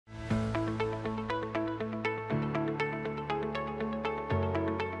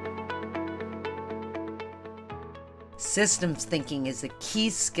Systems thinking is a key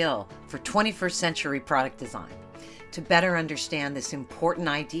skill for 21st century product design. To better understand this important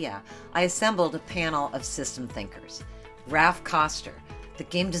idea, I assembled a panel of system thinkers. RAPH Koster, the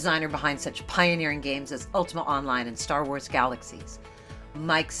game designer behind such pioneering games as Ultima Online and Star Wars Galaxies.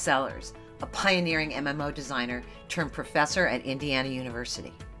 Mike Sellers, a pioneering MMO designer turned professor at Indiana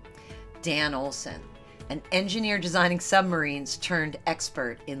University. Dan Olsen, an engineer designing submarines turned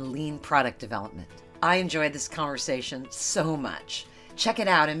expert in lean product development. I enjoyed this conversation so much. Check it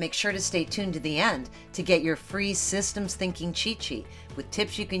out and make sure to stay tuned to the end to get your free systems thinking cheat sheet with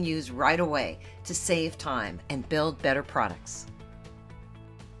tips you can use right away to save time and build better products.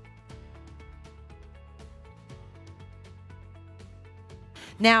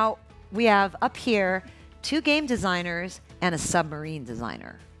 Now, we have up here 2 game designers and a submarine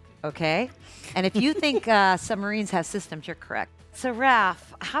designer, okay? And if you think submarines have systems, you're correct. So Raph,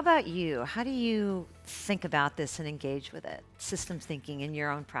 how about you? How do you think about this and engage with it? Systems thinking in your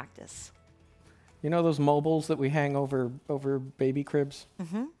own practice. You know those mobiles that we hang over baby cribs?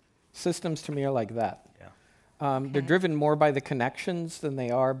 Mm-hmm. Systems to me are like that. Yeah. They're driven more by the connections than they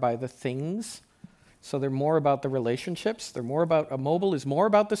are by the things. So they're more about the relationships. They're more about, a mobile is more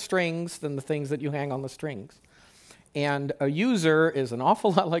about the strings than the things that you hang on the strings. And a user is an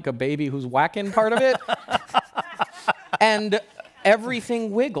awful lot like a baby who's whacking part of it. And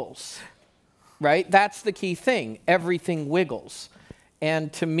everything wiggles, right? That's the key thing. Everything wiggles.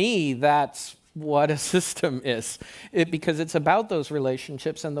 And to me, that's what a system is. Because it's about those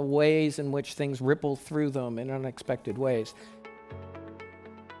relationships and the ways in which things ripple through them in unexpected ways.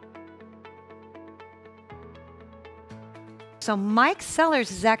 So Mike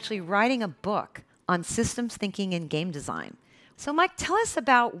Sellers is actually writing a book on systems thinking and game design. So Mike, tell us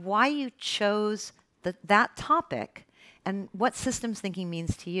about why you chose that topic and what systems thinking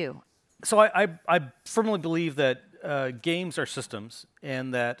means to you. So I firmly believe that games are systems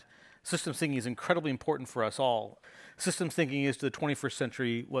and that systems thinking is incredibly important for us all. Systems thinking is to the 21st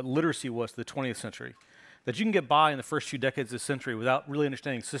century what literacy was to the 20th century. That you can get by in the first few decades of the century without really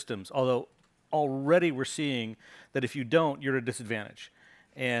understanding systems, although already we're seeing that if you don't, you're at a disadvantage.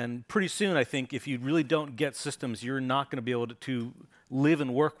 And pretty soon, I think, if you really don't get systems, you're not going to be able to live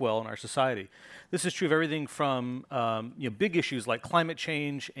and work well in our society. This is true of everything from big issues like climate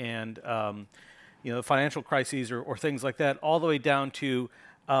change and financial crises or things like that, all the way down to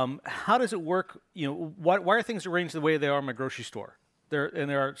how does it work? Why are things arranged the way they are in my grocery store?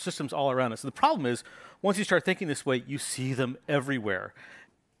 There are systems all around us. And the problem is, once you start thinking this way, you see them everywhere.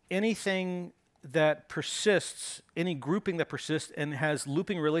 Anything that persists, any grouping that persists and has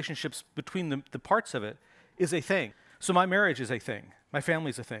looping relationships between the parts of it is a thing. So my marriage is a thing. My family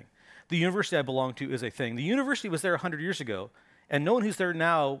is a thing. The university I belong to is a thing. The university was there 100 years ago, and no one who's there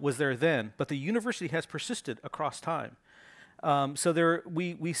now was there then, but the university has persisted across time. So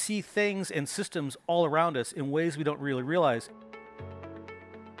we see things and systems all around us in ways we don't really realize.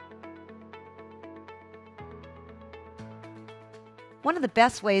 One of the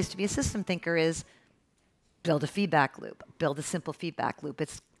best ways to be a system thinker is build a feedback loop, build a simple feedback loop.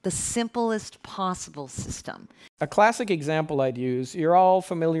 It's the simplest possible system. A classic example I'd use, you're all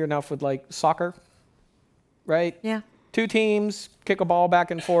familiar enough with like soccer, right? Yeah. 2 teams, kick a ball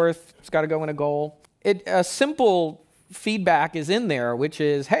back and forth, it's got to go in a goal. A simple feedback is in there, which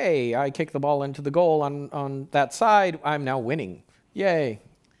is, hey, I kick the ball into the goal on that side, I'm now winning. Yay,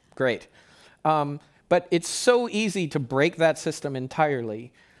 great. But it's so easy to break that system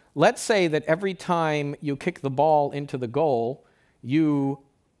entirely. Let's say that every time you kick the ball into the goal, you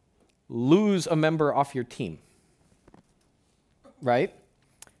lose a member off your team, right?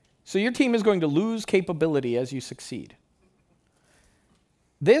 So your team is going to lose capability as you succeed.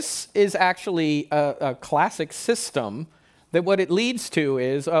 This is actually a classic system that what it leads to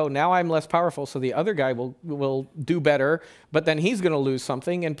is, oh, now I'm less powerful, so the other guy will do better, but then he's going to lose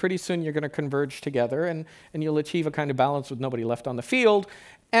something, and pretty soon you're going to converge together, and you'll achieve a kind of balance with nobody left on the field,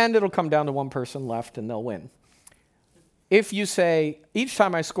 and it'll come down to one person left, and they'll win. If you say, each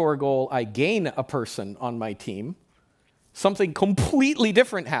time I score a goal, I gain a person on my team, something completely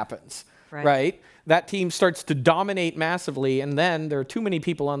different happens, right? That team starts to dominate massively, and then there are too many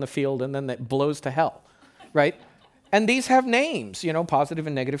people on the field, and then that blows to hell, right? And these have names, positive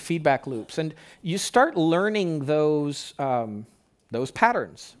and negative feedback loops. And you start learning those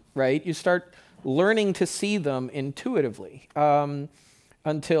patterns, right? You start learning to see them intuitively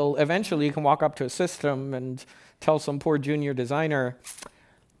until eventually you can walk up to a system and tell some poor junior designer,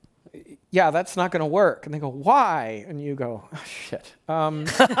 yeah, that's not going to work. And they go, why? And you go, oh, shit. Let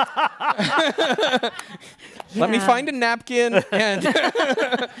me find a napkin and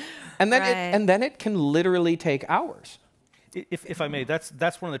And then it can literally take hours. If I may, that's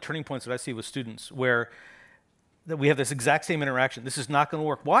one of the turning points that I see with students, where that we have this exact same interaction. This is not going to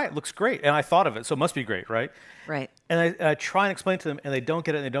work. Why? It looks great, and I thought of it, so it must be great, right? Right. And I try and explain to them, and they don't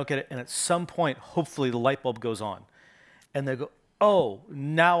get it, and they don't get it, and at some point, hopefully, the light bulb goes on, and they go, "Oh,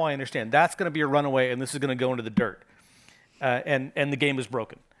 now I understand. That's going to be a runaway, and this is going to go into the dirt, and the game is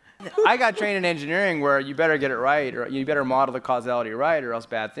broken." I got trained in engineering where you better get it right, or you better model the causality right, or else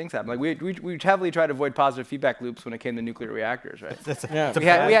bad things happen. Like we heavily tried to avoid positive feedback loops when it came to nuclear reactors, right? We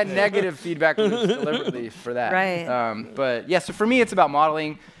had negative feedback loops deliberately for that. Right. But yeah, so for me, it's about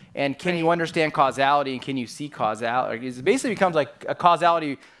modeling, and can you understand causality, and can you see causality? It basically becomes like a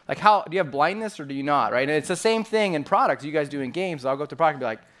causality. Like, how do you have blindness or do you not, right? And it's the same thing in products. You guys do in games. I'll go up to a product and be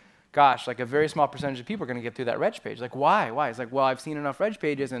like, gosh, like a very small percentage of people are going to get through that reg page. Like, why? Why? It's like, well, I've seen enough reg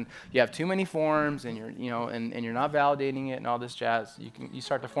pages, and you have too many forms, and you're, and you're not validating it, and all this jazz. You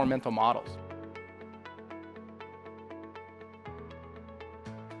start to form mental models.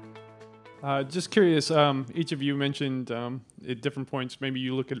 Just curious. Each of you mentioned at different points. Maybe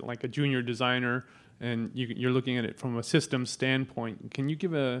you look at it like a junior designer, and you're looking at it from a systems standpoint. Can you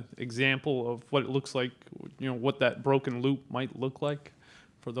give an example of what it looks like? What that broken loop might look like,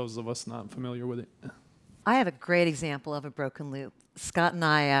 for those of us not familiar with it? I have a great example of a broken loop. Scott and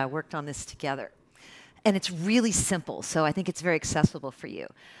I worked on this together. And it's really simple, so I think it's very accessible for you.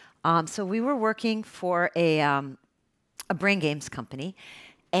 So we were working for a brain games company,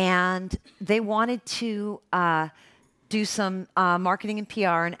 and they wanted to do some marketing and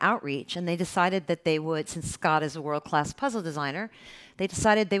PR and outreach, and they decided that they would, since Scott is a world-class puzzle designer, they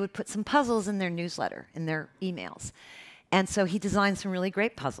decided they would put some puzzles in their newsletter, in their emails. And so he designed some really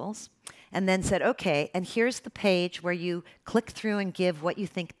great puzzles and then said, okay, and here's the page where you click through and give what you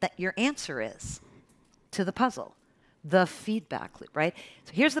think that your answer is to the puzzle, the feedback loop, right?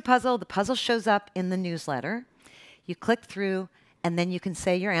 So here's the puzzle shows up in the newsletter. You click through, and then you can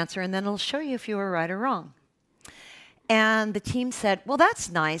say your answer, and then it'll show you if you were right or wrong. And the team said, well, that's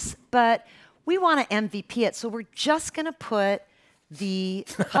nice, but we want to MVP it, so we're just going to put the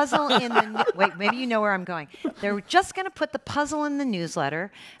puzzle in the, wait, maybe you know where I'm going. They're just going to put the puzzle in the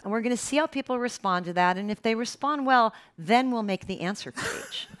newsletter, and we're going to see how people respond to that, and if they respond well, then we'll make the answer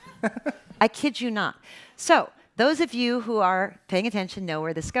page. I kid you not. So those of you who are paying attention know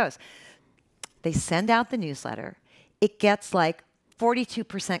where this goes. They send out the newsletter. It gets like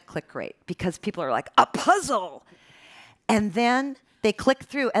 42% click rate because people are like, a puzzle! And then they click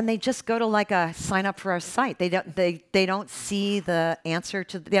through and they just go to like a sign up for our site. They don't see the answer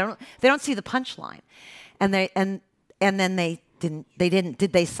to they don't see the punchline, and then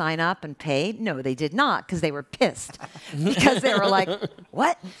did they sign up and pay? No, they did not, because they were pissed because they were like,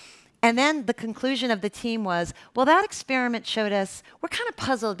 what? And then the conclusion of the team was, well, that experiment showed us we're kind of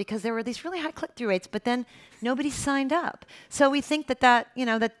puzzled because there were these really high click-through rates, but then nobody signed up. So we think that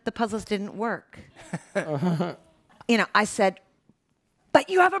the puzzles didn't work. I said, but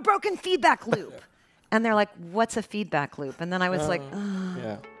you have a broken feedback loop. And they're like, what's a feedback loop? And then I was like, ugh.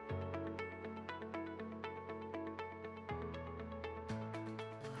 Yeah.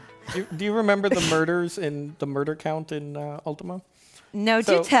 Do you remember the murders in the murder count in Ultima? No,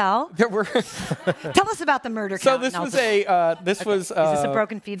 do tell. There were tell us about the murder count. So this was is this a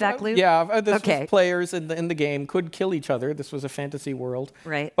broken feedback loop? Yeah, this was players in the game could kill each other. This was a fantasy world.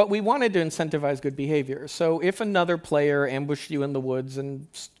 Right. But we wanted to incentivize good behavior. So if another player ambushed you in the woods and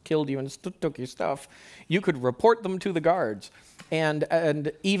killed you and took your stuff, you could report them to the guards,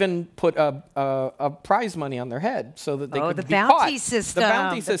 and even put a prize money on their head so that they could be caught. Bounty system. The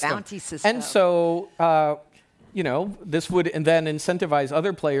bounty system. The bounty system. And so. This would then incentivize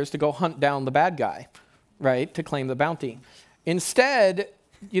other players to go hunt down the bad guy, right, to claim the bounty. Instead,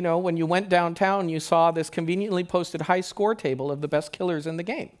 when you went downtown, you saw this conveniently posted high score table of the best killers in the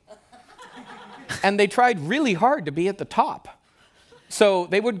game. And they tried really hard to be at the top. So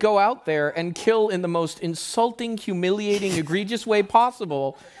they would go out there and kill in the most insulting, humiliating, egregious way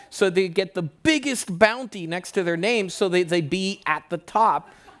possible so they get the biggest bounty next to their name so they be at the top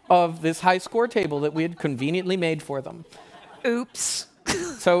of this high score table that we had conveniently made for them. Oops.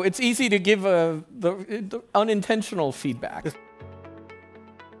 So it's easy to give the unintentional feedback.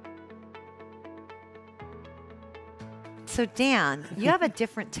 So Dan, you have a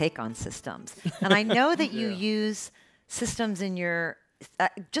different take on systems. And I know that you use systems in your,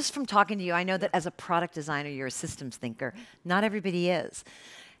 just from talking to you, I know that as a product designer, you're a systems thinker. Not everybody is.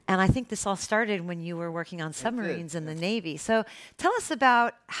 And I think this all started when you were working on submarines in the Navy. So tell us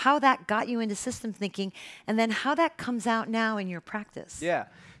about how that got you into system thinking, and then how that comes out now in your practice. Yeah.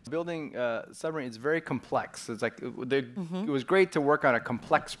 Building submarine is very complex. It's like it was great to work on a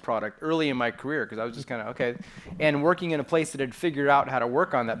complex product early in my career because I was just kind of okay, and working in a place that had figured out how to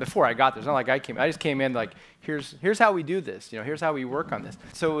work on that before I got there. It's not like I just came in like here's how we do this. Here's how we work on this.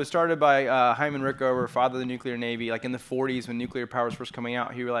 So it was started by Hyman Rickover, father of the nuclear navy, like in the 40s when nuclear power was first coming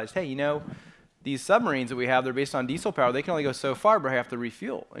out. He realized, hey, these submarines that we have, they're based on diesel power. They can only go so far, but I have to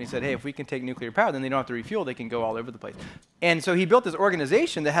refuel. And he said, hey, if we can take nuclear power, then they don't have to refuel. They can go all over the place. And so he built this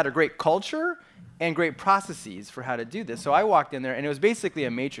organization that had a great culture and great processes for how to do this. So I walked in there, and it was basically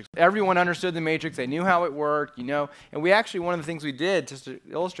a matrix. Everyone understood the matrix. They knew how it worked, And we actually, one of the things we did, just to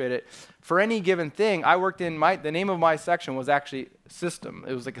illustrate it, for any given thing, I worked in the name of my section was actually system.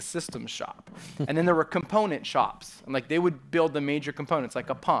 It was like a systems shop. And then there were component shops. And they would build the major components,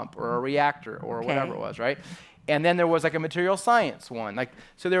 like a pump or a reactor or whatever it was, right? And then there was like a material science one.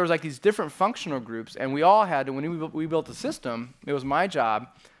 So there was these different functional groups, and we all had to, when we built a system, it was my job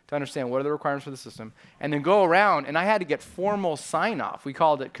to understand what are the requirements for the system, and then go around, and I had to get formal sign-off. We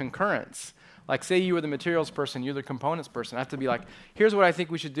called it concurrence. Say you were the materials person, you're the components person. I have to be like, here's what I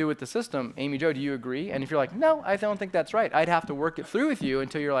think we should do with the system. Amy Jo, do you agree? And if you're like, no, I don't think that's right, I'd have to work it through with you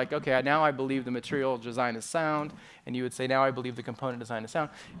until you're like, okay, now I believe the material design is sound. And you would say, now I believe the component design is sound.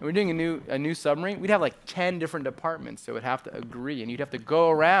 And we're doing a new submarine. We'd have 10 different departments that would have to agree. And you'd have to go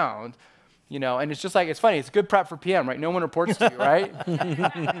around, and it's just it's funny. It's good prep for PM, right? No one reports to you, right?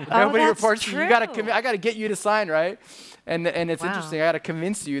 Nobody reports to you. I got to get you to sign, right? And it's interesting. I got to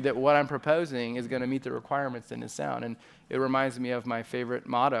convince you that what I'm proposing is going to meet the requirements and is sound. And it reminds me of my favorite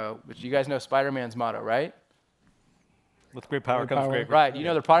motto, which you guys know Spider-Man's motto, right? With great power comes great responsibility. Right. You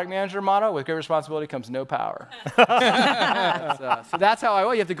know the product manager motto? With great responsibility comes no power. So that's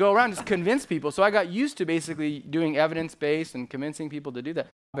how you have to go around and just convince people. So I got used to basically doing evidence-based and convincing people to do that.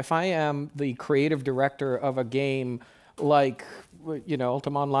 If I am the creative director of a game like,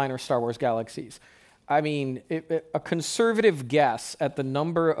 Ultima Online or Star Wars Galaxies, I mean, a conservative guess at the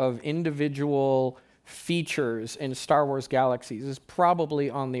number of individual features in Star Wars Galaxies is probably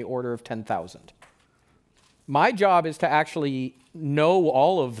on the order of 10,000. My job is to actually know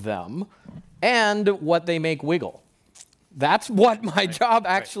all of them and what they make wiggle. That's what my job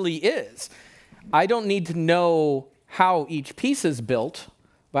actually is. I don't need to know how each piece is built,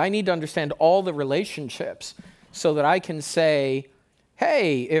 but I need to understand all the relationships so that I can say,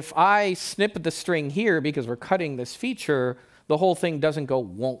 hey, if I snip the string here because we're cutting this feature, the whole thing doesn't go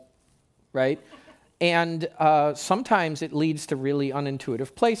won't, right? And sometimes it leads to really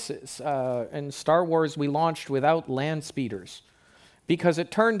unintuitive places. In Star Wars, we launched without land speeders because it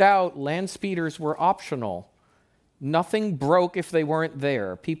turned out land speeders were optional. Nothing broke if they weren't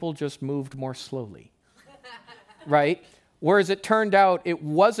there. People just moved more slowly, right? Whereas it turned out it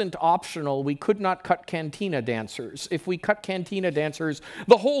wasn't optional. We could not cut cantina dancers. If we cut cantina dancers,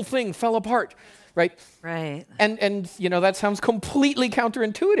 the whole thing fell apart. Right? Right. And that sounds completely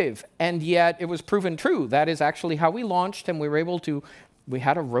counterintuitive, and yet it was proven true. That is actually how we launched, and we were able to, we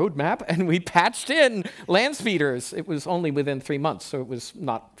had a roadmap, and we patched in land speeders. It was only within 3 months, so it was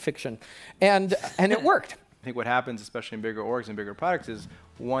not fiction. And it worked. I think what happens, especially in bigger orgs and bigger products, is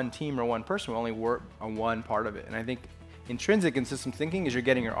one team or one person will only work on one part of it. And I think intrinsic in systems thinking is you're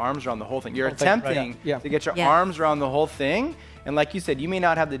getting your arms around the whole thing. You're attempting to get your arms around the whole thing. And like you said, you may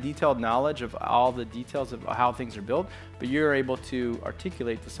not have the detailed knowledge of all the details of how things are built, but you're able to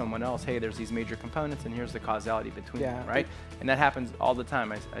articulate to someone else, hey, there's these major components and here's the causality between them, right? And that happens all the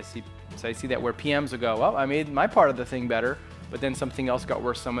time. I see that where PMs will go, well, I made my part of the thing better, but then something else got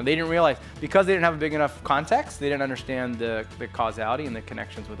worse. They didn't realize, because they didn't have a big enough context, they didn't understand the causality and the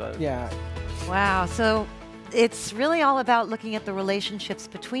connections with others. Yeah. Wow. So it's really all about looking at the relationships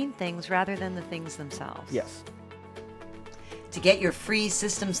between things rather than the things themselves. Yes. To get your free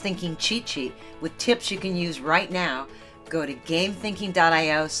systems thinking cheat sheet with tips you can use right now, go to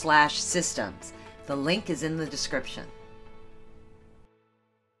gamethinking.io/systems. The link is in the description.